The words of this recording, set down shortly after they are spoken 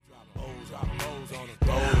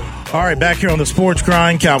All right, back here on the Sports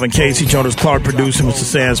Grind, Calvin Casey, Jonas Clark producing, Mr.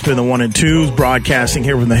 Sandspin, the 1 and 2s, broadcasting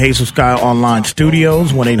here from the Hazel Sky Online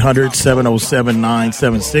Studios,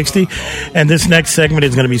 1-800-707-9760. And this next segment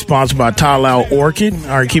is going to be sponsored by Talal Orchid.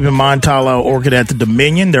 All right, keep in mind, Talal Orchid at the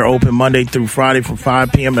Dominion. They're open Monday through Friday from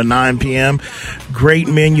 5 p.m. to 9 p.m. Great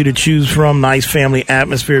menu to choose from, nice family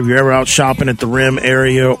atmosphere. If you're ever out shopping at the Rim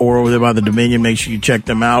area or over there by the Dominion, make sure you check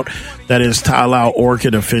them out. That is Talal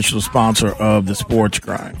Orchid, official sponsor of the Sports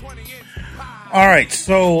Grind. All right,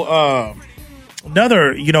 so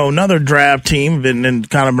another draft team in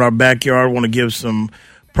kind of in our backyard. I want to give some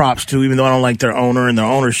props to, even though I don't like their owner and their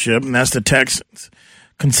ownership, and that's the Texans.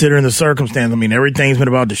 Considering the circumstance, I mean, everything's been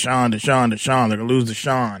about Deshaun. They're going to lose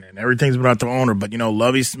Deshaun, and everything's been about the owner. But,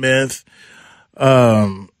 Lovie Smith,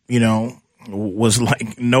 was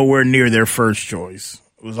like nowhere near their first choice.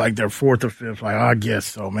 It was like their fourth or fifth. Like, I guess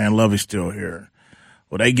so, man. Lovie's still here.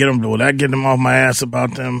 Will that get them off my ass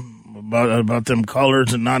about them? About them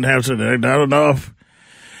colors and not have to, I don't know.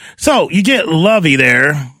 So you get Lovey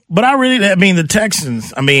there, but the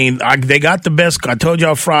Texans, they got the best. I told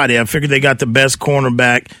y'all Friday, I figured they got the best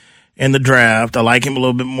cornerback in the draft. I like him a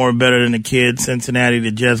little bit more better than the kid, Cincinnati,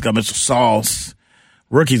 that just got Mr. Sauce.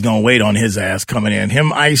 Rookie's going to wait on his ass coming in.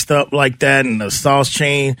 Him iced up like that and the Sauce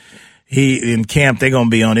chain, in camp, they're going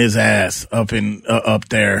to be on his ass up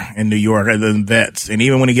there in New York, other than vets, and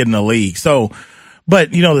even when he get in the league. So,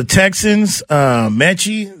 but, the Texans,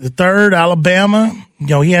 Mechie, the third, Alabama,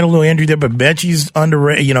 he had a little injury there, but Mechie's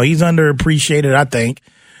underrated, he's underappreciated, I think.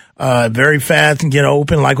 Very fast and get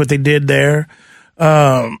open, like what they did there.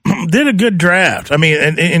 Did a good draft.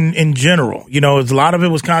 In general, a lot of it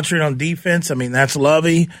was concentrated on defense. That's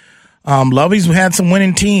Lovey. Lovey's had some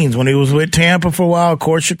winning teams when he was with Tampa for a while, of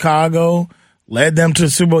course, Chicago, led them to the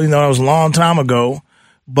Super Bowl, that was a long time ago.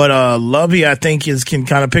 But Lovey, I think, can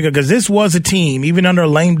kind of pick up, because this was a team, even under a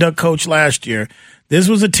lame duck coach last year, this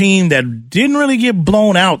was a team that didn't really get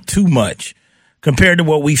blown out too much compared to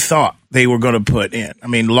what we thought they were going to put in.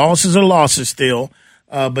 Losses are losses still,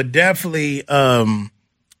 but definitely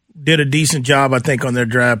did a decent job, I think, on their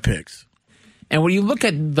draft picks. And when you look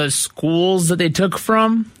at the schools that they took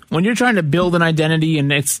from, when you're trying to build an identity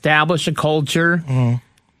and establish a culture, mm-hmm.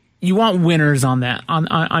 You want winners on that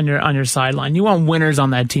on your sideline. You want winners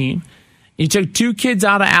on that team. You took two kids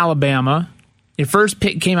out of Alabama. Your first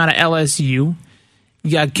pick came out of LSU.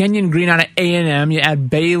 You got Kenyon Green out of A&M. You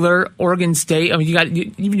had Baylor, Oregon State. You got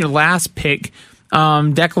even your last pick,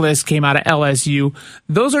 Decalis, came out of LSU.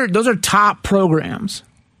 Those are top programs.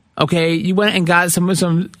 Okay, you went and got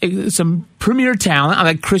some premier talent,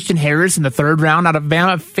 like Christian Harris in the third round out of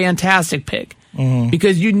Bama. Fantastic pick. Mm-hmm.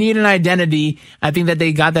 Because you need an identity. I think that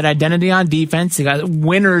they got that identity on defense. They got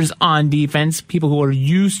winners on defense, people who are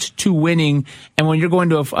used to winning. And when you're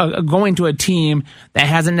going to a team that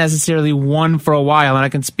hasn't necessarily won for a while, and I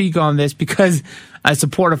can speak on this because I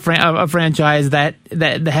support a franchise that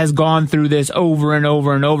has gone through this over and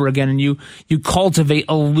over and over again, and you cultivate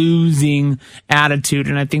a losing attitude.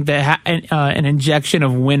 And I think that an injection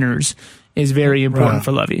of winners is very important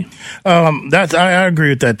for Lovey. I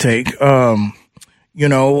agree with that take.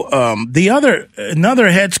 Another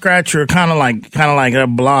head scratcher, kind of like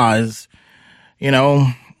blah, is,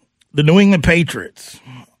 the New England Patriots.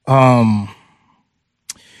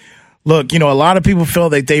 Look, a lot of people feel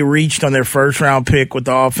that they reached on their first round pick with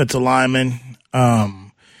the offensive lineman.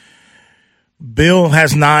 Bill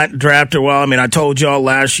has not drafted well. I told y'all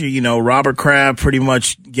last year, Robert Kraft pretty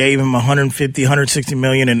much gave him $160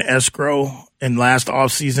 million in escrow in last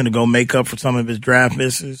offseason to go make up for some of his draft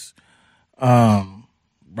misses.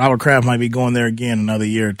 Robert Kraft might be going there again another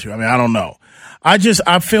year or two. I don't know. I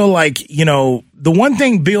feel like, the one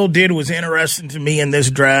thing Bill did was interesting to me in this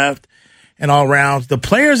draft and all rounds. The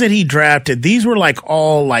players that he drafted, these were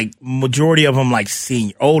majority of them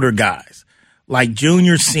older guys, like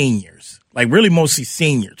junior, seniors, really mostly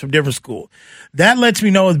seniors from different schools. That lets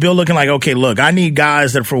me know is Bill looking like, okay, look, I need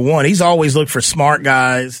guys that, for one, he's always looked for smart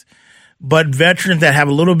guys, but veterans that have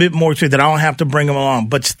a little bit more to it, that I don't have to bring them along,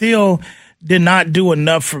 but still did not do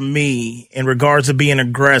enough for me in regards to being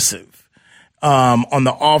aggressive on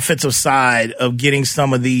the offensive side of getting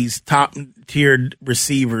some of these top-tiered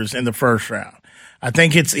receivers in the first round. I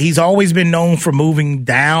think he's always been known for moving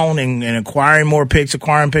down and acquiring picks.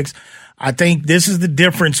 I think this is the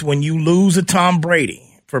difference when you lose a Tom Brady.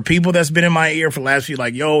 For people that's been in my ear for the last few,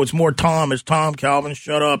 it's more Tom. It's Tom, Calvin,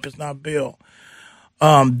 shut up. It's not Bill.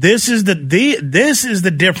 This is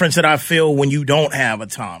the difference that I feel when you don't have a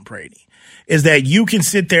Tom Brady. is that you can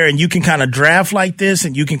sit there and you can kind of draft like this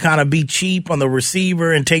and you can kind of be cheap on the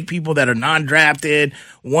receiver and take people that are non-drafted,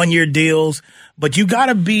 1-year deals. But you got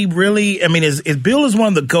to be really, I mean, Bill is one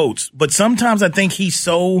of the GOATs, but sometimes I think he's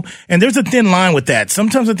so, and there's a thin line with that.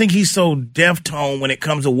 Sometimes I think he's so deaf-toned when it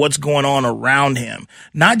comes to what's going on around him.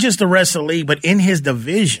 Not just the rest of the league, but in his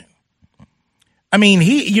division. I mean,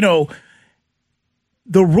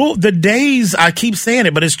 the days, I keep saying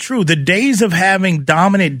it, but it's true. The days of having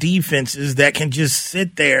dominant defenses that can just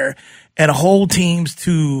sit there and hold teams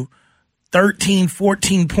to 13,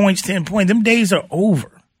 14 points, 10 points, them days are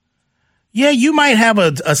over. Yeah, you might have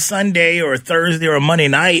a Sunday or a Thursday or a Monday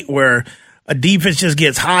night where a defense just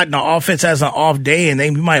gets hot and the offense has an off day and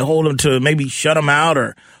you might hold them to maybe shut them out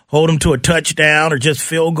or hold them to a touchdown or just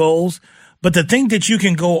field goals. But to think that you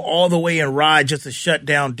can go all the way and ride just a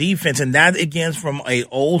shutdown defense, and that again from a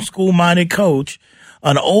old school minded coach,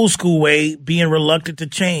 an old school way, being reluctant to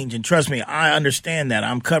change. And trust me, I understand that.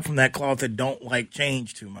 I'm cut from that cloth that don't like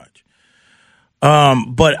change too much.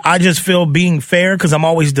 But I just feel being fair, because I'm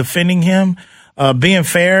always defending him. Being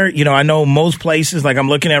fair, you know, I know most places, like I'm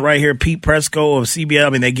looking at right here, Pete Presco of CBS, I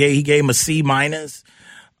mean, he gave him a C-.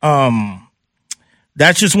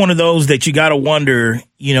 That's just one of those that you got to wonder,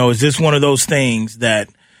 you know, is this one of those things that,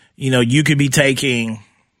 you know, you could be taking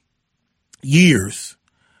years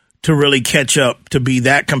to really catch up to be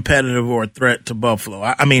that competitive or a threat to Buffalo?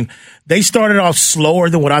 I mean, they started off slower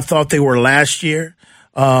than what I thought they were last year.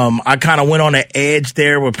 I kind of went on an edge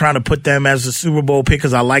there with trying to put them as a Super Bowl pick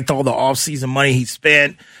because I liked all the offseason money he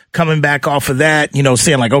spent. Coming back off of that, you know,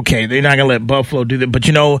 saying like, okay, they're not going to let Buffalo do that. But,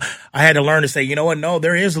 you know, I had to learn to say, you know what, no,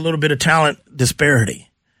 there is a little bit of talent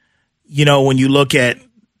disparity. You know, when you look at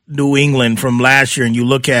New England from last year and you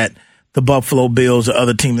look at the Buffalo Bills or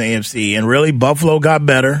other teams in the AFC, and really Buffalo got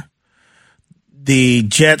better. The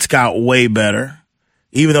Jets got way better,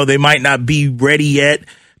 even though they might not be ready yet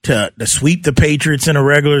to sweep the Patriots in a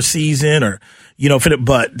regular season or, you know,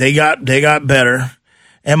 but they got better,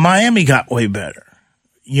 and Miami got way better.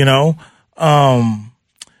 You know,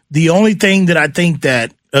 the only thing that I think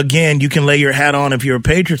that, again, you can lay your hat on if you're a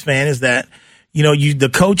Patriots fan is that, you know, the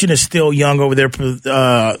coaching is still young over there for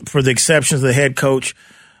the exceptions of the head coach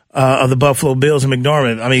of the Buffalo Bills and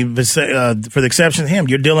McDermott. I mean, for the exception of him,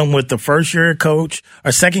 you're dealing with the first-year coach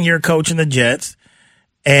or second-year coach in the Jets,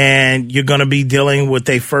 and you're going to be dealing with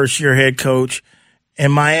a first-year head coach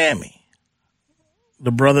in Miami,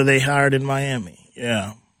 the brother they hired in Miami.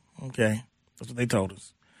 Yeah, okay. That's what they told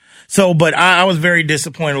us. So, but I was very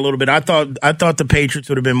disappointed a little bit. I thought the Patriots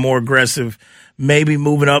would have been more aggressive, maybe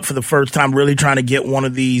moving up for the first time, really trying to get one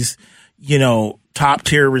of these, you know, top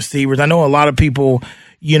tier receivers. I know a lot of people,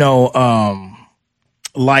 you know,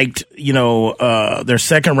 liked, you know, their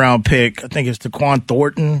second round pick. I think it's Tyquan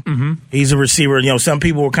Thornton. Mm-hmm. He's a receiver. You know, some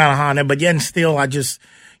people were kind of high on him, but yet and still, I just,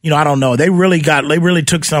 you know, I don't know. They really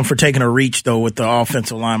took some for taking a reach though with the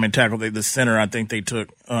offensive lineman tackle. The center, I think they took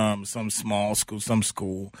some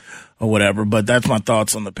school or whatever. But that's my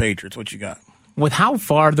thoughts on the Patriots. What you got? With how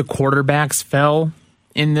far the quarterbacks fell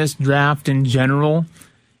in this draft in general,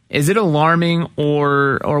 is it alarming,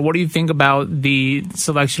 or what do you think about the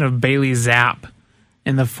selection of Bailey Zapp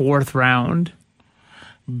in the 4th round?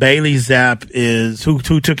 Bailey Zapp is who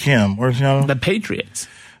took him? Where's the Patriots.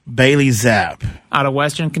 Bailey Zapp out of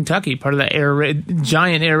Western Kentucky, part of the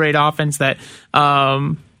giant air raid offense that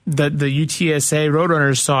the UTSA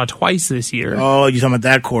Roadrunners saw twice this year. Oh, you're talking about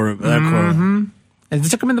that quarterback. Mm-hmm. And they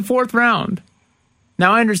took him in the 4th round.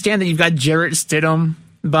 Now, I understand that you've got Jarrett Stidham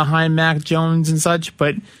behind Mac Jones and such,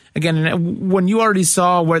 but again, when you already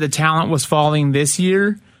saw where the talent was falling this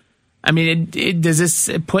year, I mean, does this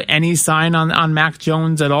put any sign on Mac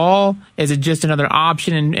Jones at all? Is it just another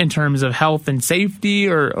option in terms of health and safety,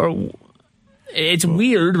 or it's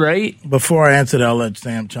weird, right? Before I answer that, I'll let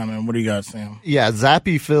Sam chime in. What do you got, Sam? Yeah,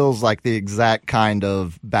 Zappy feels like the exact kind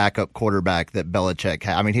of backup quarterback that Belichick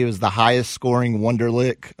had. I mean, he was the highest scoring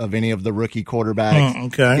Wonderlic of any of the rookie quarterbacks.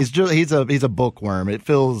 Okay, he's a bookworm. It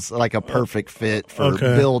feels like a perfect fit for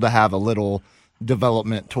Bill to have a little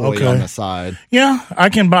development toy on the side. Yeah, I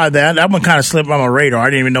can buy that. That one kind of slipped on my radar. I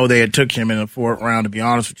didn't even know they had took him in the 4th round, to be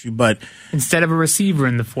honest with you. But instead of a receiver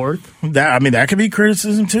in the 4th, that could be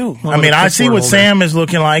criticism too. Well, I mean, I see what Sam is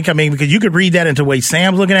looking like. I mean, because you could read that into the way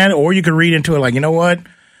Sam's looking at it, or you could read into it like, you know what?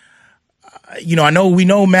 You know, we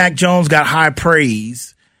know Mac Jones got high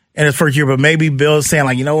praise in his first year, but maybe Bill's saying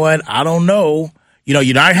like, you know what? I don't know. You know,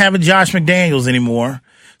 you're not having Josh McDaniels anymore,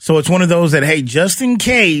 so it's one of those that, hey, just in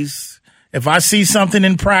case. If I see something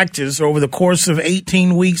in practice or over the course of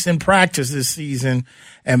 18 weeks in practice this season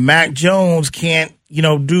and Mac Jones can't, you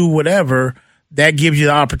know, do whatever, that gives you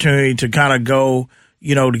the opportunity to kind of go,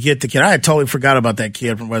 to get the kid. I had totally forgot about that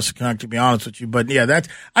kid from Western Kentucky, to be honest with you. But, yeah,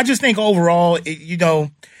 I just think overall,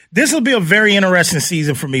 this will be a very interesting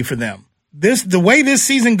season for me for them. The way this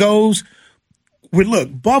season goes,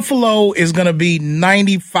 Buffalo is going to be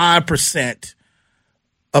 95%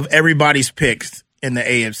 of everybody's picks in the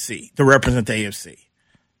AFC to represent the AFC.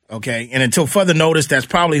 Okay, and until further notice, that's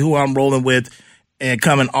probably who I'm rolling with and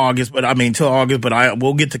coming August. Until August. But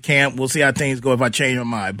we'll get to camp. We'll see how things go if I change my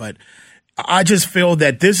mind. But I just feel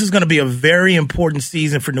that this is going to be a very important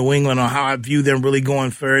season for New England on how I view them really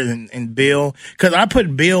going forward and Bill. Because I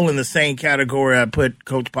put Bill in the same category I put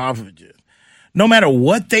Coach Popovich in. No matter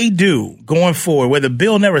what they do going forward, whether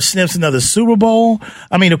Bill never sniffs another Super Bowl,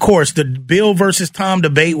 of course, the Bill versus Tom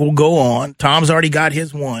debate will go on. Tom's already got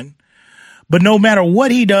his one. But no matter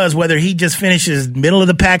what he does, whether he just finishes middle of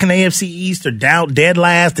the pack in the AFC East or down dead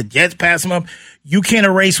last, the Jets pass him up, you can't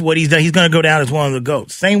erase what he's done. He's going to go down as one of the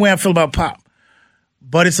GOATs. Same way I feel about Pop.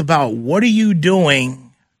 But it's about what are you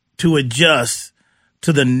doing to adjust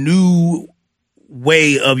to the new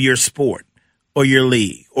way of your sport or your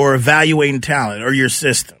league or evaluating talent or your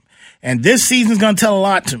system. And this season's going to tell a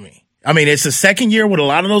lot to me. It's the second year with a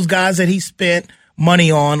lot of those guys that he spent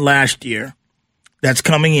money on last year that's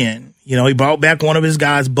coming in. He brought back one of his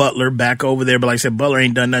guys, Butler, back over there. But like I said, Butler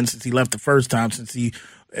ain't done nothing since he left the first time, since he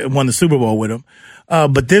won the Super Bowl with him.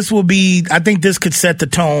 But I think this could set the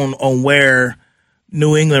tone on where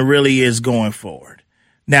New England really is going forward.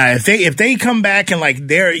 Now, if they come back and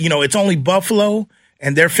it's only Buffalo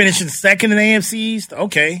and they're finishing second in the AFC East,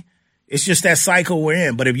 okay, it's just that cycle we're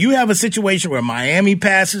in. But if you have a situation where Miami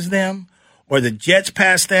passes them or the Jets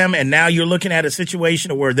pass them, and now you're looking at a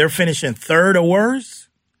situation where they're finishing third or worse,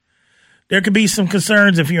 there could be some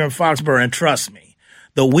concerns if you're in Foxborough, and trust me,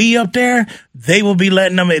 the we up there, they will be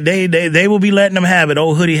letting them. They will be letting them have it.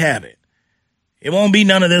 Old hoodie have it. It won't be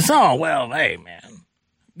none of this. Oh well, hey man,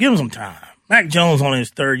 give them some time. Mac Jones only his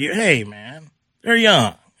third year. Hey man, they're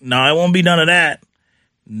young. No, it won't be none of that.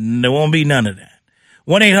 There won't be none of that.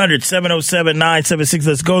 1-800-707-976.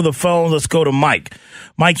 Let's go to the phone. Let's go to Mike.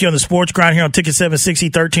 Mike, you're on the Sports Grind here on Ticket 760,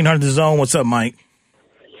 1300 The Zone. What's up, Mike?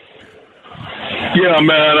 Yeah,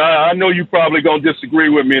 man, I know you probably going to disagree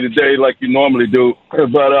with me today like you normally do,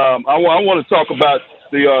 but I want to talk about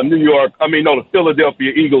the the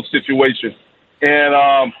Philadelphia Eagles situation. And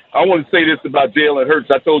I want to say this about Jalen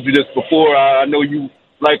Hurts. I told you this before. I know you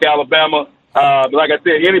like Alabama. Like I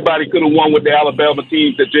said, anybody could have won with the Alabama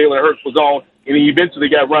team that Jalen Hurts was on, and he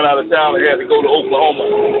eventually got run out of town and had to go to Oklahoma.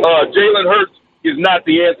 Jalen Hurts is not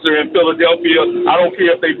the answer in Philadelphia. I don't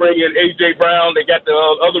care if they bring in A.J. Brown. They got the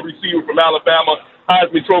other receiver from Alabama,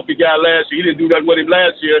 Heisman Trophy guy last year. He didn't do nothing with him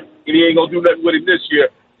last year, and he ain't going to do nothing with him this year.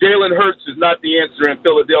 Jalen Hurts is not the answer in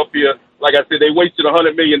Philadelphia. Like I said, they wasted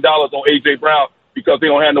 $100 million on A.J. Brown because they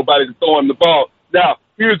don't have nobody to throw him the ball. Now,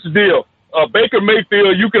 here's the deal. Baker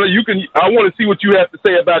Mayfield, you can. I want to see what you have to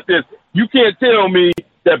say about this. You can't tell me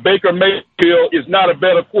that Baker Mayfield is not a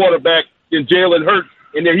better quarterback than Jalen Hurts,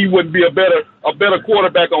 and that he wouldn't be a better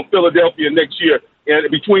quarterback on Philadelphia next year, and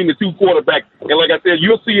between the two quarterbacks. And like I said,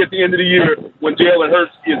 you'll see at the end of the year when Jalen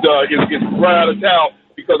Hurts is run out of town,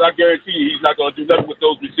 because I guarantee you he's not going to do nothing with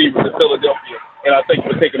those receivers in Philadelphia. And I thank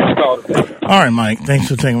you for taking my call. All right, Mike. Thanks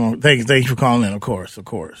for thanks for calling in. Of course.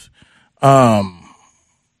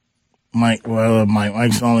 Mike's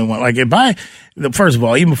the only one. First of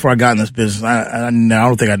all, even before I got in this business, I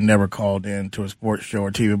don't think I'd never called in to a sports show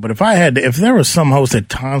or TV. But if there was some host that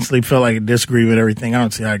constantly felt like a disagree with everything, I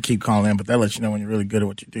don't see how I'd keep calling in. But that lets you know when you're really good at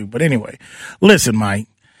what you do. But anyway, listen, Mike.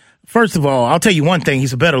 First of all, I'll tell you one thing: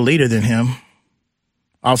 he's a better leader than him.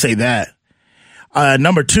 I'll say that.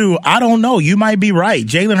 Number two, I don't know. You might be right.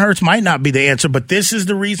 Jalen Hurts might not be the answer, but this is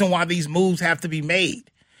the reason why these moves have to be made.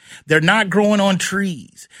 They're not growing on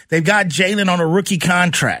trees. They've got Jalen on a rookie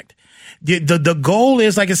contract. The goal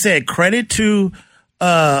is, like I said, credit to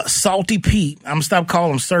Salty Pete. I'm going to stop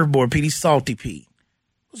calling him Surfboard Pete. He's Salty Pete.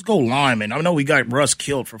 Let's go lineman. I know we got Russ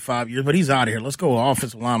killed for 5 years, but he's out of here. Let's go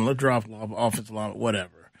offensive lineman. Let's drop offensive lineman,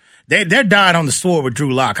 whatever. They're dying on the sword with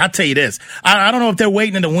Drew Lock. I'll tell you this. I don't know if they're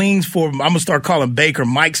waiting in the wings for, I'm going to start calling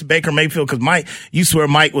Mike's Baker Mayfield, because Mike, you swear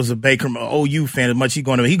Mike was a Baker OU fan as much. He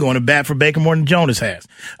going to bat for Baker more than Jonas has.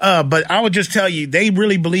 But I would just tell you, they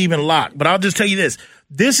really believe in Lock. But I'll just tell you this.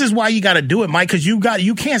 This is why you got to do it, Mike, because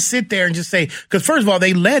you can't sit there and just say, because first of all,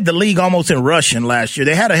 they led the league almost in rushing last year.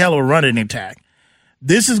 They had a hell of a running attack.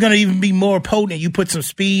 This is going to even be more potent. You put some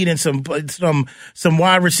speed and some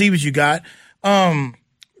wide receivers you got.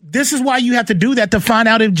 This is why you have to do that, to find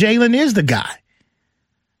out if Jalen is the guy.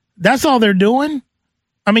 That's all they're doing.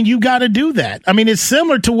 I mean, you got to do that. I mean, it's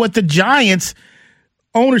similar to what the Giants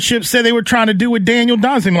ownership said they were trying to do with Daniel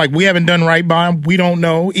Johnson. Like, we haven't done right by him. We don't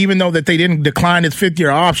know, even though that they didn't decline his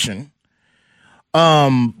 5th-year option.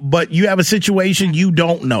 But you have a situation you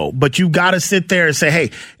don't know. But you've got to sit there and say,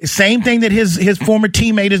 hey, same thing that his former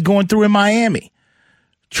teammate is going through in Miami.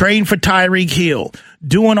 Trading for Tyreek Hill,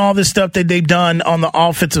 doing all this stuff that they've done on the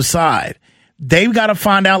offensive side. They've got to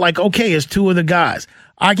find out, like, okay, it's two of the guys.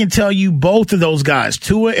 I can tell you both of those guys,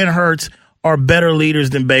 Tua and Hurts, are better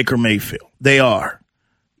leaders than Baker Mayfield. They are.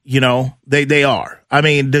 You know, they are. I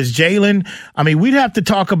mean, does Jalen – I mean, we'd have to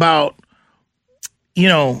talk about, you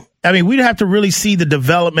know – I mean, we'd have to really see the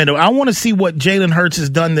development. I want to see what Jalen Hurts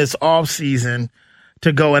has done this offseason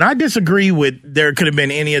to go. And I disagree with there could have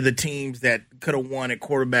been any of the teams that could have won at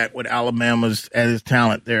quarterback with Alabama's as his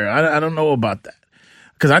talent there. I don't know about that.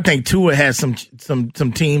 Because I think Tua has some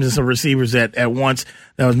teams and some receivers at once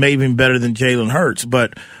that was maybe even better than Jalen Hurts.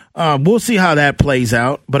 But we'll see how that plays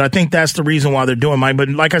out. But I think that's the reason why they're doing mine. But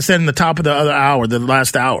like I said in the top of the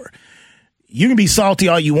last hour, you can be salty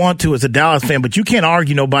all you want to as a Dallas fan, but you can't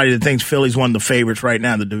argue nobody that thinks Philly's one of the favorites right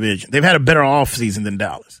now in the division. They've had a better offseason than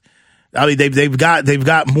Dallas. I mean, they've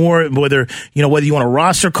got more, whether you want a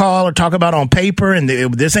roster call or talk about on paper, and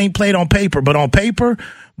this ain't played on paper, but on paper,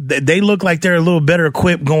 they look like they're a little better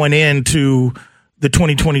equipped going into the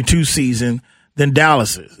 2022 season than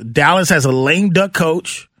Dallas is. Dallas has a lame duck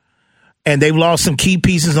coach, and they've lost some key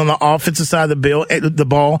pieces on the offensive side of the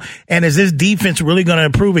ball. And is this defense really going to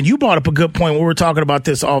improve? And you brought up a good point when we were talking about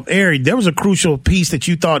this off air. There was a crucial piece that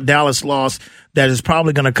you thought Dallas lost that is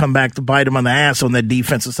probably going to come back to bite them on the ass on that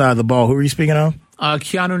defensive side of the ball. Who are you speaking of?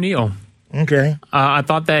 Keanu Neal. Okay. I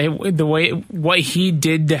thought that what he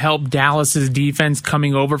did to help Dallas's defense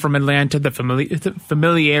coming over from Atlanta, the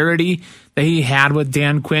familiarity that he had with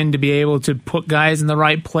Dan Quinn to be able to put guys in the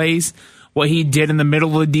right place, what he did in the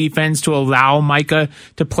middle of the defense to allow Micah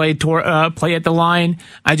to play at the line,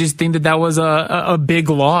 I just think that was a big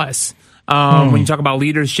loss. When you talk about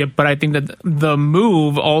leadership, but I think that the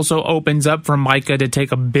move also opens up for Micah to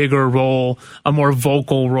take a bigger role, a more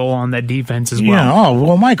vocal role on that defense as well.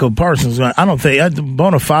 Yeah, Michael Parsons, I don't think, a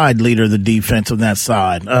bona fide leader of the defense on that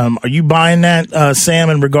side. Are you buying that, Sam,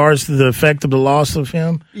 in regards to the effect of the loss of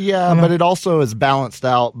him? Yeah, but it also is balanced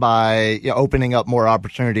out by opening up more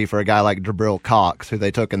opportunity for a guy like Jabril Cox, who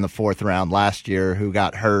they took in the 4th round last year, who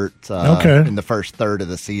got hurt in the first third of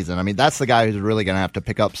the season. I mean, that's the guy who's really going to have to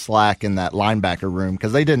pick up slack in that linebacker room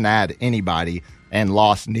because they didn't add anybody and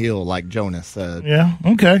lost Neal, like Jonas said. Yeah,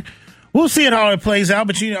 okay. We'll see how it plays out,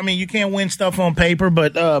 but you can't win stuff on paper,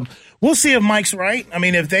 but we'll see if Mike's right. I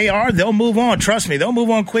mean, if they are, they'll move on. Trust me, they'll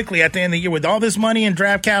move on quickly at the end of the year with all this money and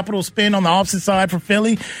draft capital spent on the opposite side for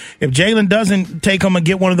Philly. If Jalen doesn't take them and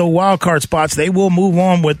get one of the wild card spots, they will move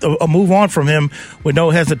on from him with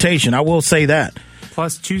no hesitation. I will say that.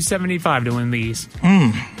 Plus 275 to win the East.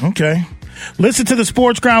 Okay. Listen to the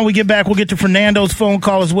Sports Grind. When we get back, we'll get to Fernando's phone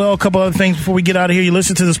call as well. A couple other things before we get out of here. You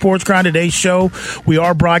listen to the Sports Grind, today's show. We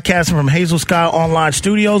are broadcasting from Hazel Sky Online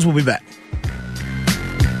Studios. We'll be back.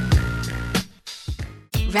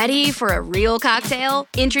 Ready for a real cocktail?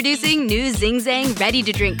 Introducing new Zing Zang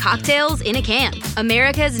ready-to-drink cocktails in a can.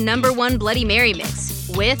 America's #1 Bloody Mary mix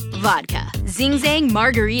with vodka, Zing Zang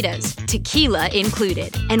margaritas, tequila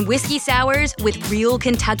included, and whiskey sours with real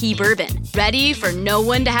Kentucky bourbon. Ready for no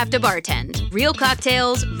one to have to bartend. Real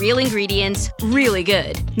cocktails, real ingredients, really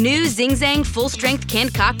good. New Zing Zang full-strength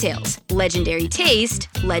canned cocktails. Legendary taste,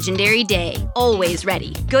 legendary day. Always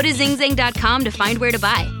ready. Go to zingzang.com to find where to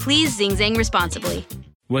buy. Please Zing Zang responsibly.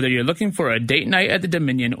 Whether you're looking for a date night at the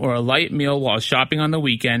Dominion or a light meal while shopping on the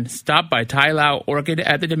weekend, stop by Thai Lao Orchid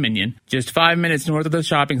at the Dominion. Just 5 minutes north of the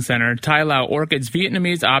shopping center, Thai Lao Orchid's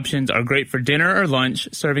Vietnamese options are great for dinner or lunch,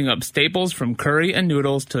 serving up staples from curry and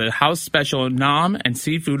noodles to the house special Nam and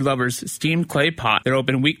seafood lovers steamed clay pot. They're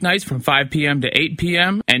open weeknights from 5 p.m. to 8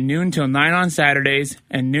 p.m. and noon till 9 on Saturdays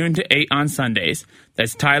and noon to 8 on Sundays.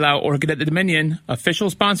 That's Thai Lao Orchid at the Dominion, official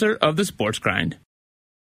sponsor of the Sports Grind.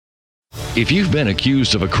 If you've been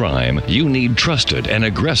accused of a crime, you need trusted and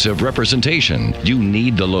aggressive representation. You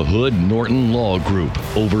need the LaHood Norton Law Group.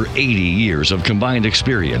 Over 80 years of combined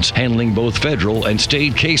experience handling both federal and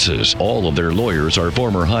state cases. All of their lawyers are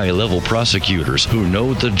former high-level prosecutors who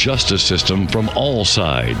know the justice system from all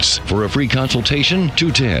sides. For a free consultation,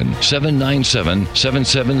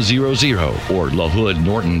 210-797-7700 or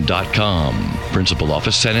LaHoodNorton.com. Principal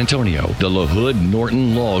Office, San Antonio. The LaHood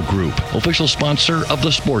Norton Law Group, official sponsor of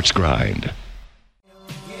the Sports Grind.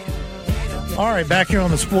 All right, back here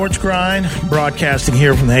on the Sports Grind, broadcasting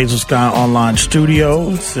here from the Hazel Sky Online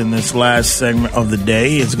Studios. And this last segment of the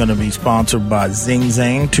day is going to be sponsored by Zing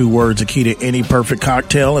Zang. 2 words, a key to any perfect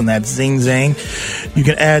cocktail, and that's Zing Zang. You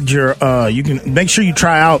can add you can make sure you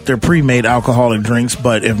try out their pre-made alcoholic drinks,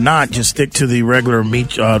 but if not, just stick to the regular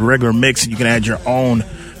mix, and you can add your own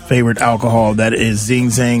favorite alcohol. That is Zing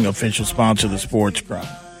Zang, official sponsor of the Sports Grind.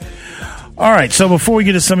 All right, so before we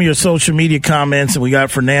get to some of your social media comments, and we got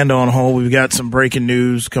Fernando on hold, we've got some breaking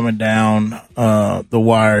news coming down the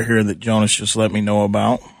wire here that Jonas just let me know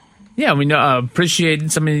about. Yeah, we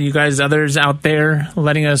appreciate some of you guys, others out there,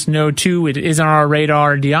 letting us know, too. It is on our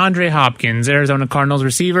radar. DeAndre Hopkins, Arizona Cardinals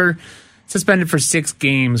receiver, suspended for 6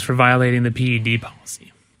 games for violating the PED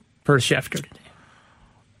policy, per Schefter today.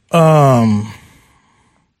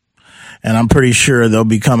 And I'm pretty sure they'll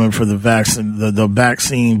be coming for the vaccine. The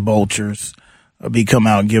vaccine vultures will be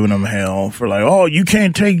coming out giving them hell for like, oh, you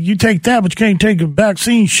take that, but you can't take a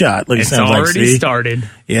vaccine shot. Like, it's already started.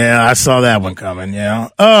 Yeah, I saw that one coming. Yeah.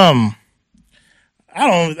 I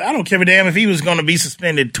don't give a damn if he was going to be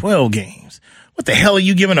suspended 12 games. What the hell are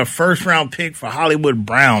you giving a first round pick for Hollywood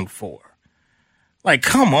Brown for? Like,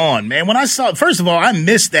 come on, man. When I saw, first of all, I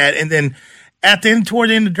missed that, and then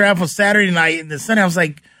toward the end of the draft on Saturday night and the Sunday, I was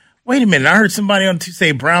like, wait a minute, I heard somebody on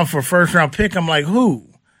say Brown for a first-round pick. I'm like, who?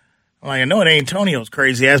 I'm like, I know it ain't Antonio's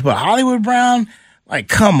crazy ass, but Hollywood Brown? Like,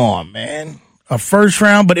 come on, man. A first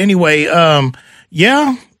round? But anyway,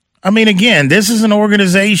 yeah. I mean, again, this is an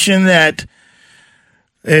organization that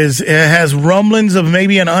has rumblings of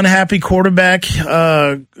maybe an unhappy quarterback,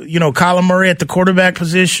 Kyler Murray at the quarterback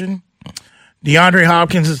position. DeAndre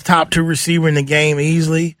Hopkins is top 2 receiver in the game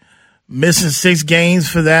easily. Missing 6 games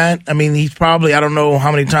for that. I mean, he's probably, I don't know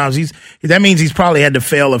how many times that means he's probably had to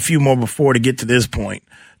fail a few more before to get to this point,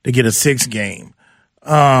 to get a 6th game.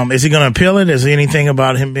 Is he going to appeal it? Is there anything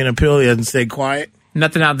about him being appealed? He hasn't stayed quiet?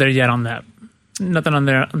 Nothing out there yet on that. Nothing on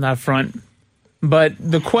that front. But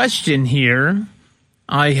the question here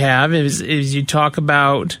I have is you talk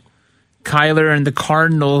about Kyler and the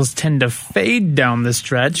Cardinals tend to fade down the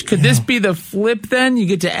stretch. Could this be the flip then? You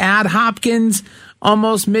get to add Hopkins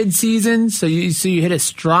almost mid-season, so you hit a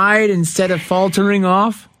stride instead of faltering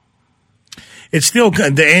off? It's still,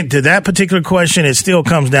 to that particular question, it still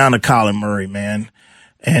comes down to Kyler Murray, man,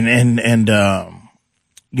 and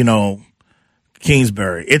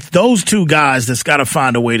Kingsbury. It's those 2 guys that's got to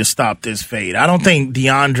find a way to stop this fade. I don't think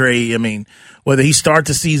DeAndre, I mean, whether he starts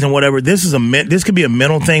the season, whatever, this could be a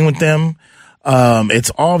mental thing with them.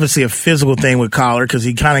 It's obviously a physical thing with Kyler because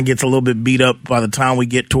he kind of gets a little bit beat up by the time we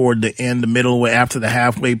get toward the end, the middle, after the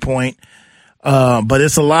halfway point. But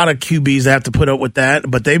it's a lot of QBs that have to put up with that,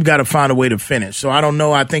 but they've got to find a way to finish. So I don't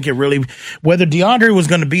know. I think it really, whether DeAndre was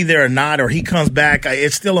going to be there or not, or he comes back,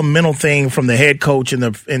 it's still a mental thing from the head coach in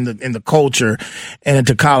the culture and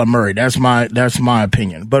to Kyler Murray. That's my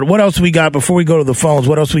opinion. But what else we got before we go to the phones?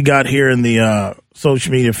 What else we got here in the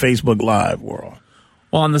social media, Facebook Live world?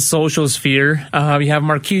 Well, on the social sphere, we have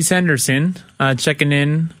Marquise Henderson checking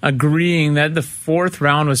in, agreeing that the 4th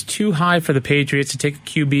round was too high for the Patriots to take a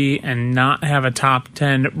QB and not have a top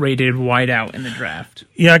 10 rated wideout in the draft.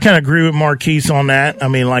 Yeah, I kind of agree with Marquise on that. I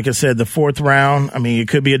mean, like I said, the 4th round, I mean, it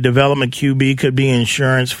could be a development QB, could be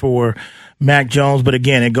insurance for Mac Jones. But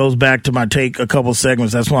again, it goes back to my take a couple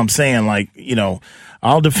segments. That's what I'm saying. Like,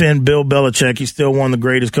 I'll defend Bill Belichick. He's still one of the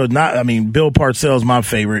greatest coaches. Bill Parcells my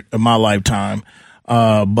favorite of my lifetime.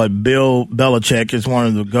 But Bill Belichick is one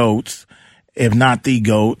of the GOATs, if not the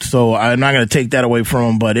GOAT. So I'm not going to take that away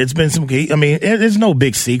from him, but it's been it's no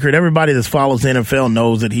big secret. Everybody that follows the NFL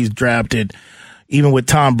knows that he's drafted, even with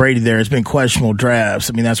Tom Brady there, it's been questionable drafts.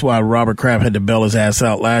 I mean, that's why Robert Kraft had to bail his ass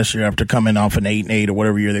out last year after coming off an 8-8 or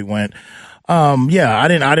whatever year they went. I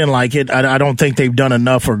didn't like it. I don't think they've done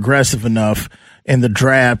enough or aggressive enough in the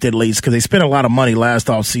draft, at least, because they spent a lot of money last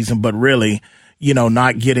offseason, but really,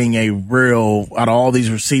 not getting a real, out of all these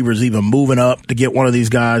receivers, even moving up to get one of these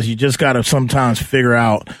guys. You just got to sometimes figure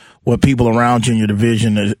out what people around you in your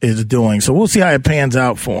division is doing. So we'll see how it pans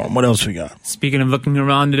out for them. What else we got? Speaking of looking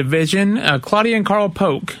around the division, Claudia and Carl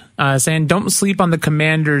Polk saying don't sleep on the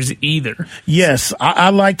Commanders either. Yes, I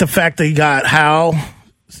like the fact that he got Howell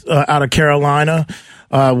out of Carolina.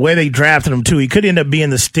 Where they drafted him too, he could end up being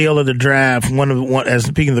the steal of the draft, one as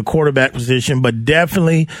speaking of the quarterback position, but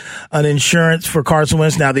definitely an insurance for Carson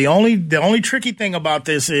Wentz. Now, the only tricky thing about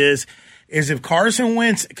this is if Carson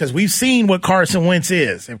Wentz, because we've seen what Carson Wentz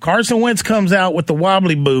is. If Carson Wentz comes out with the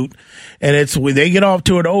wobbly boot and they get off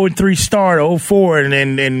to an 0-3 start, 0-4,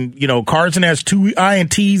 and then Carson has 2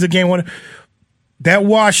 INTs again, that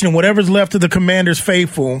Washington, whatever's left of the Commanders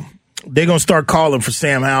faithful, they're gonna start calling for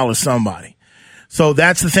Sam Howell or somebody. So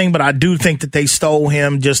that's the thing, but I do think that they stole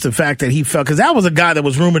him, just the fact that he felt, because that was a guy that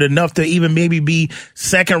was rumored enough to even maybe be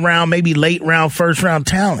second round, maybe late round, first round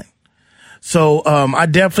talent. So I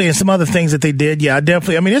definitely, and some other things that they did, I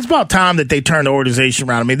mean, it's about time that they turn the organization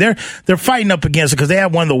around. I mean, they're fighting up against it because they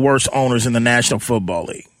have one of the worst owners in the National Football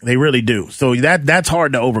League. They really do. So that's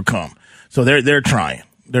hard to overcome. So they're trying.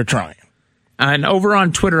 They're trying. And over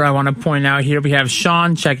on Twitter, I want to point out here, we have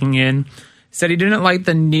Sean checking in. Said he didn't like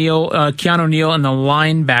the Keanu Neal in the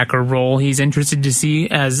linebacker role. He's interested to see,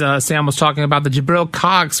 as Sam was talking about, the Jabril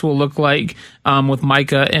Cox will look like with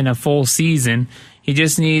Micah in a full season. He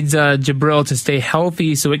just needs Jabril to stay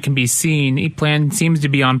healthy so it can be seen. He seems to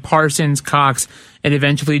be on Parsons, Cox, and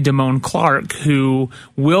eventually Damone Clark, who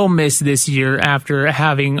will miss this year after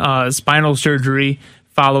having spinal surgery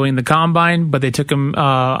following the combine, but they took him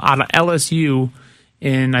out of LSU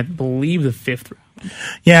in, I believe, the 5th round.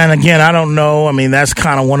 Yeah, and again, I don't know. I mean, that's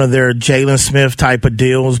kind of one of their Jalen Smith type of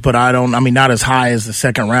deals, but not as high as the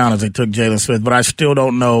second round as they took Jalen Smith, but I still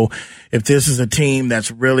don't know if this is a team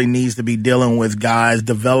that's really needs to be dealing with guys,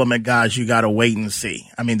 development guys. You got to wait and see.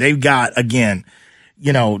 I mean, they've got, again,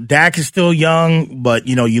 Dak is still young, but,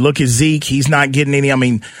 you look at Zeke, he's not getting any. I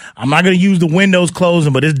mean, I'm not going to use the windows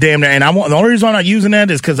closing, but it's damn near. And the only reason I'm not using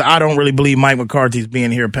that is because I don't really believe Mike McCarthy's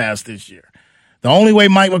being here past this year. The only way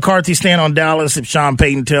Mike McCarthy stand on Dallas if Sean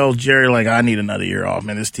Payton tells Jerry, like, I need another year off,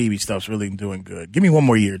 man. This TV stuff's really doing good. Give me one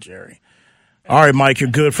more year, Jerry. All right, Mike, you're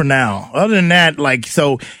good for now. Other than that,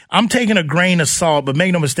 so I'm taking a grain of salt, but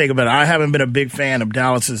make no mistake about it. I haven't been a big fan of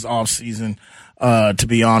Dallas's offseason, to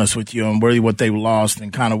be honest with you, and really what they've lost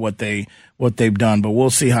and kind of what they've done. But we'll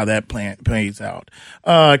see how that plays out.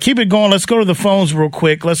 Keep it going. Let's go to the phones real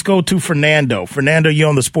quick. Let's go to Fernando. Fernando, you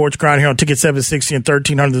on the Sports Grind here on Ticket 760 and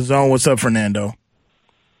 1300 The Zone. What's up, Fernando?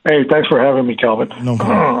 Hey, thanks for having me, Calvin. No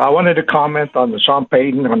problem. I wanted to comment on the Sean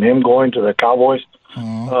Payton, on him going to the Cowboys.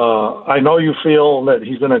 I know you feel that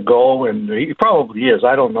he's going to go, and he probably is.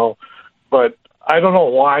 I don't know. But I don't know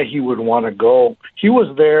why he would want to go. He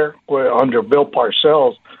was there under Bill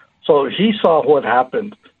Parcells, so he saw what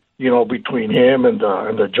happened, between him and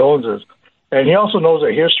the Joneses. And he also knows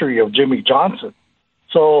the history of Jimmy Johnson.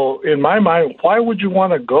 So in my mind, why would you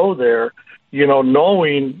want to go there,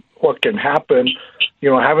 knowing what can happen,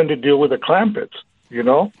 having to deal with the Clampets?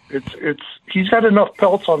 He's got enough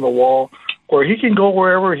pelts on the wall where he can go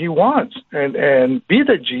wherever he wants and be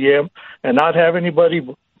the GM and not have anybody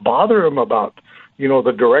bother him about,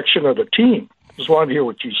 the direction of the team. Just wanted to hear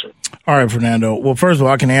what you said. All right, Fernando. Well, first of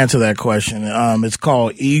all, I can answer that question. It's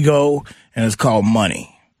called ego and it's called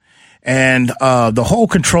money. And the whole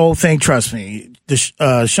control thing, trust me,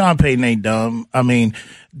 Sean Payton ain't dumb. I mean,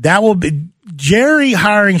 that will be Jerry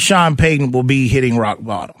hiring Sean Payton will be hitting rock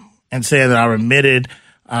bottom and saying that I admitted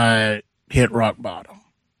I hit rock bottom.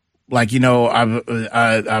 Like, I've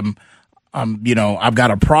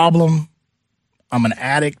got a problem. I'm an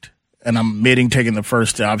addict. And I'm admitting taking the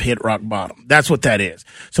first step. I've hit rock bottom. That's what that is.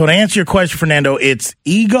 So to answer your question, Fernando, it's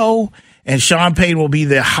ego, and Sean Payton will be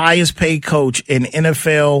the highest paid coach in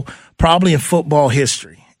NFL, probably in football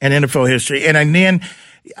history and NFL history. And then,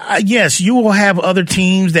 yes, you will have other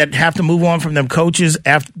teams that have to move on from their coaches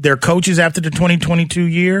after the 2022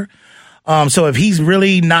 year. So if he's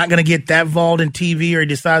really not going to get that involved in TV or he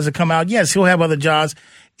decides to come out, yes, he'll have other jobs.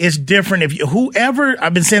 It's different if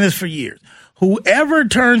I've been saying this for years. Whoever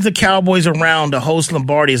turns the Cowboys around to host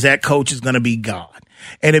Lombardi as that coach is going to be God.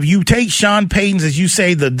 And if you take Sean Payton's, as you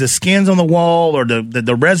say, the skins on the wall or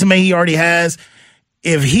the resume he already has,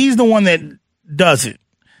 if he's the one that does it,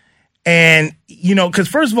 and, because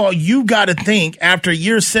first of all, you got to think after a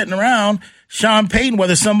year sitting around, Sean Payton,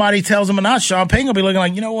 whether somebody tells him or not, Sean Payton will be looking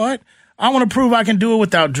like, you know what? I want to prove I can do it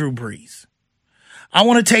without Drew Brees. I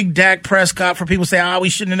want to take Dak Prescott for people say, we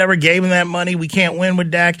shouldn't have never gave him that money. We can't win with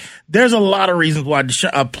Dak. There's a lot of reasons why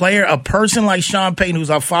a person like Sean Payton, who's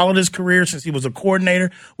I've followed his career since he was a coordinator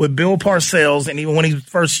with Bill Parcells, and even when he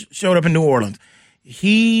first showed up in New Orleans,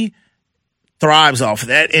 he thrives off of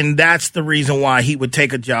that. And that's the reason why he would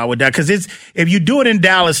take a job with that. Because if you do it in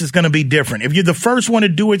Dallas, it's going to be different. If you're the first one to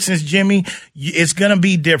do it since Jimmy, it's going to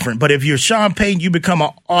be different. But if you're Sean Payton, you become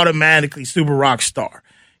an automatically super rock star,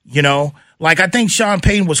 Like, I think Sean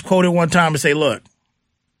Payton was quoted one time to say, look,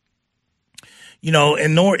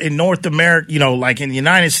 in North America, like in the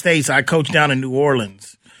United States, I coach down in New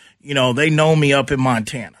Orleans. They know me up in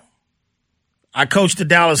Montana. I coach the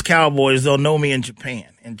Dallas Cowboys. They'll know me in Japan,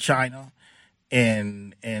 in China,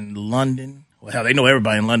 in London. Well, hell, they know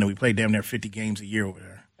everybody in London. We play damn near 50 games a year over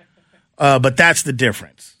there. But that's the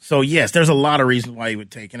difference. So, yes, there's a lot of reasons why he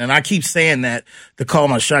would take it. And I keep saying that to call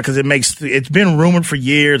my shot because it's been rumored for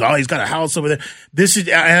years. Oh, he's got a house over there.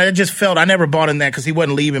 I just felt I never bought in that because he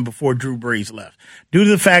wasn't leaving before Drew Brees left. Due to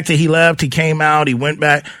the fact that he left, he came out, he went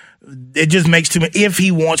back. It just makes too much if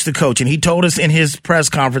he wants to coach. And he told us in his press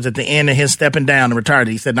conference at the end of his stepping down and retired,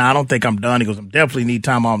 he said, I don't think I'm done. He goes, I definitely need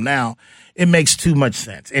time off now. It makes too much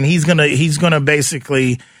sense. And he's gonna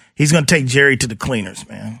take Jerry to the cleaners,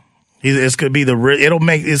 man. It's gonna be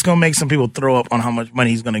it's gonna make some people throw up on how much money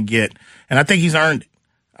he's gonna get, and I think he's earned it.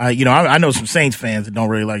 I know some Saints fans that don't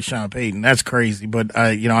really like Sean Payton. That's crazy, but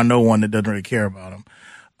I know one that doesn't really care about him.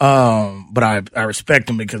 But I respect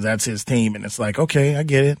him because that's his team, and it's like, okay, I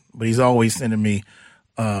get it. But he's always sending me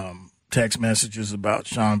text messages about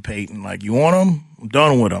Sean Payton, like, you want him? I'm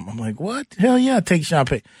done with him. I'm like, what? Hell yeah, take Sean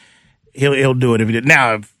Payton. He'll do it if he did.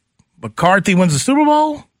 Now, if McCarthy wins the Super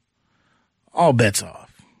Bowl, all bets off.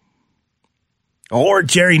 Or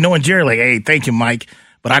Jerry, knowing Jerry, like, hey, thank you, Mike,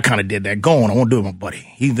 but I kind of did that. Go on, I won't do it, my buddy.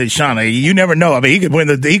 Sean, you never know. I mean, he could win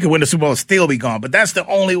the Super Bowl and still be gone, but that's the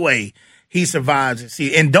only way he survives.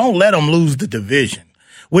 And don't let him lose the division,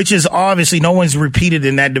 which is obviously no one's repeated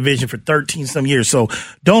in that division for 13-some years. So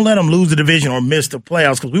don't let him lose the division or miss the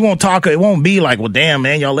playoffs because we won't talk. It won't be like, well, damn,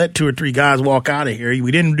 man, y'all let 2 or 3 guys walk out of here.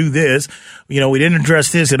 We didn't do this. We didn't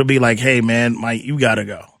address this. It'll be like, hey, man, Mike, you got to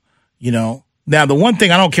go. Now, the one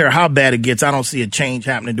thing, I don't care how bad it gets, I don't see a change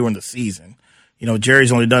happening during the season.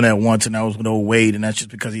 Jerry's only done that once, and that was with old Wade, and that's just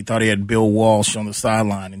because he thought he had Bill Walsh on the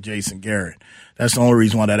sideline and Jason Garrett. That's the only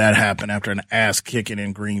reason why that happened after an ass-kicking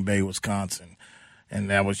in Green Bay, Wisconsin. And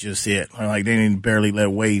that was just it. Like, they didn't barely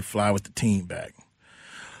let Wade fly with the team back.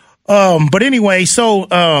 But anyway, so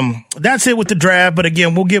that's it with the draft. But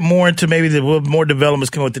again, we'll get more into maybe more developments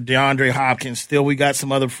coming with the DeAndre Hopkins. Still, we got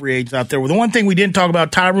some other free agents out there. Well, the one thing we didn't talk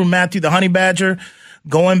about, Tyrann Mathieu, the Honey Badger,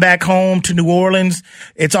 going back home to New Orleans.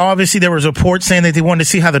 It's obviously there was reports saying that they wanted to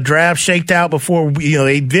see how the draft shaked out before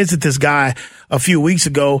they visit this guy a few weeks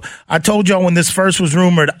ago. I told y'all when this first was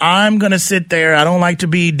rumored, I'm going to sit there. I don't like to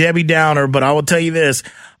be Debbie Downer, but I will tell you this.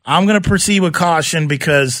 I'm going to proceed with caution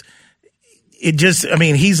because he's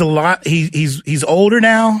older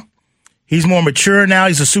now. He's more mature now.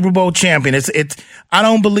 He's a Super Bowl champion. I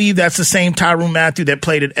don't believe that's the same Tyrann Mathieu that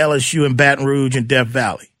played at LSU and Baton Rouge and Death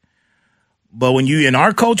Valley. But when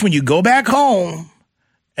you go back home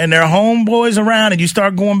and there are homeboys around and you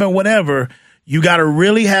start going back whatever, you got to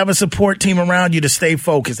really have a support team around you to stay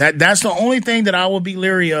focused. That's the only thing that I will be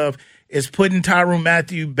leery of is putting Tyrann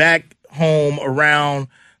Mathieu back home around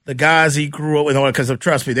the guys he grew up with, because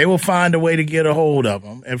trust me, they will find a way to get a hold of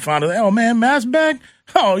him and find out, oh, man, Matt's back?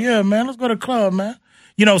 Oh, yeah, man, let's go to the club, man.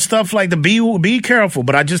 Stuff like be careful.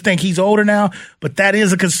 But I just think he's older now. But that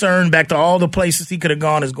is a concern back to all the places he could have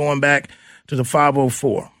gone is going back to the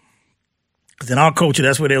 504. Because in our culture,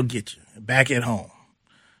 that's where they'll get you, back at home.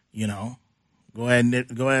 Go ahead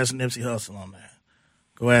and go ask Nipsey Hussle on that.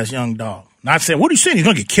 Go ask Young Dog. Not saying, what are you saying? He's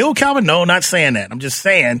going to get killed, Calvin? No, not saying that. I'm just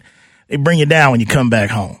saying they bring you down when you come back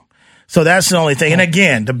home. So that's the only thing. And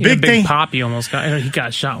again, the big thing. Poppy almost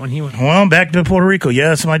got shot when he went home. Well, back to Puerto Rico.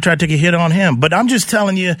 Yeah, somebody tried to take a hit on him. But I'm just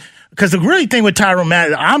telling you, because the really thing with Tyrann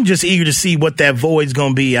Mathieu, I'm just eager to see what that void's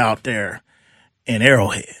going to be out there in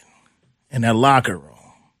Arrowhead, in that locker room.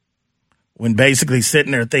 When basically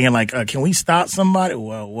sitting there thinking like, can we stop somebody?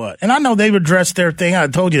 Well, what? And I know they've addressed their thing. I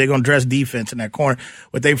told you they're going to address defense in that corner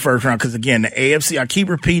with their first round. Because, again, the AFC, I keep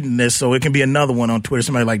repeating this so it can be another one on Twitter.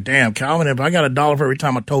 Somebody like, damn, Calvin, if I got $1 for every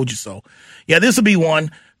time I told you so. Yeah, this will be one.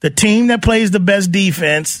 The team that plays the best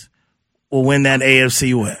defense will win that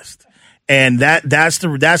AFC West. And that's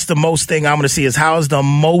the most thing I'm going to see is how is the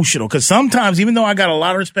emotional. Because sometimes, even though I got a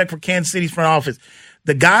lot of respect for Kansas City's front office,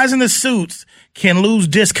 the guys in the suits can lose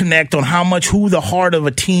disconnect on who the heart of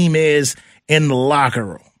a team is in the locker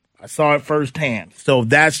room. I saw it firsthand. So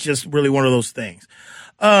that's just really one of those things.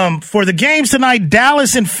 For the games tonight,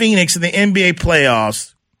 Dallas and Phoenix in the NBA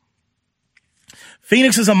playoffs.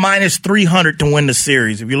 Phoenix is a minus 300 to win the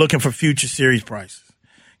series if you're looking for future series prices.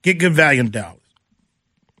 Get good value in Dallas.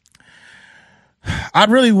 I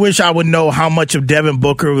really wish I would know how much of Devin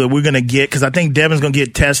Booker that we're going to get because I think Devin's going to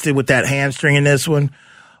get tested with that hamstring in this one.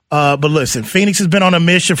 But listen, Phoenix has been on a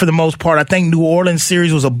mission for the most part. I think New Orleans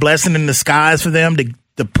series was a blessing in disguise for them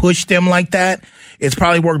to push them like that. It's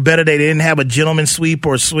probably worked better. They didn't have a gentleman's sweep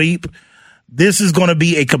or sweep. This is going to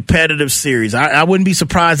be a competitive series. I wouldn't be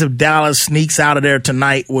surprised if Dallas sneaks out of there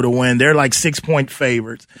tonight with a win. They're like 6-point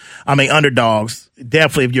favorites. Underdogs.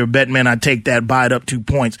 Definitely, if you're a betting man, I'd take that, buy it up 2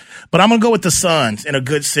 points. But I'm going to go with the Suns in a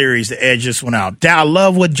good series to edge this one out. I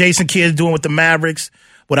love what Jason Kidd's doing with the Mavericks.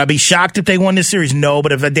 Would I be shocked if they won this series? No,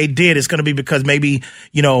 but if they did, it's going to be because maybe,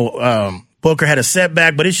 Booker had a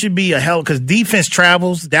setback, but it should be a hell because defense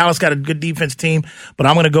travels. Dallas got a good defense team, but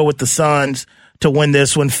I'm going to go with the Suns to win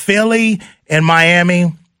this one. Philly and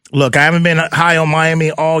Miami. Look, I haven't been high on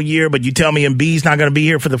Miami all year, but you tell me Embiid's not going to be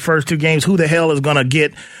here for the first 2 games. Who the hell is going to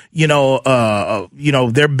get,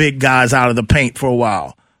 their big guys out of the paint for a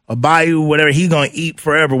while? Abayu, whatever, he's going to eat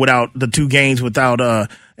forever without the 2 games without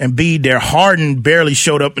Embiid there. Harden barely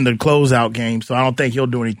showed up in the closeout game, so I don't think he'll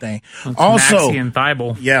do anything. That's also, Maxey and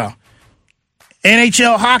Thibault. Yeah.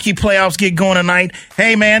 NHL hockey playoffs get going tonight.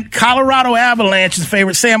 Hey, man, Colorado Avalanche's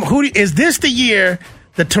favorite. Sam, is this the year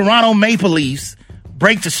the Toronto Maple Leafs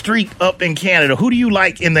break the streak up in Canada? Who do you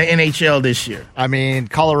like in the NHL this year? I mean,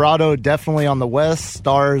 Colorado definitely on the West.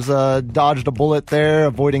 Stars dodged a bullet there,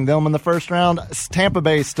 avoiding them in the first round. Tampa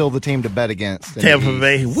Bay is still the team to bet against. Tampa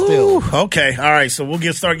Bay. Woo. Okay. All right. So we'll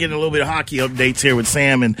start getting a little bit of hockey updates here with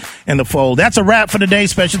Sam and the fold. That's a wrap for today.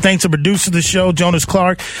 Special thanks to producer of the show, Jonas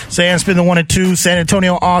Clark, Sam Spin the 1 and 2, San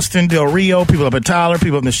Antonio, Austin, Del Rio, people up in Tyler,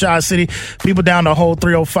 people up in the Shaw City, people down the whole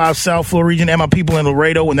 305 South Florida region, and my people in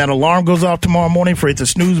Laredo. When that alarm goes off tomorrow morning for hit the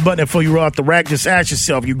snooze button and before you roll out the rack, just ask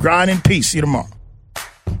yourself, you grind in peace. See you tomorrow.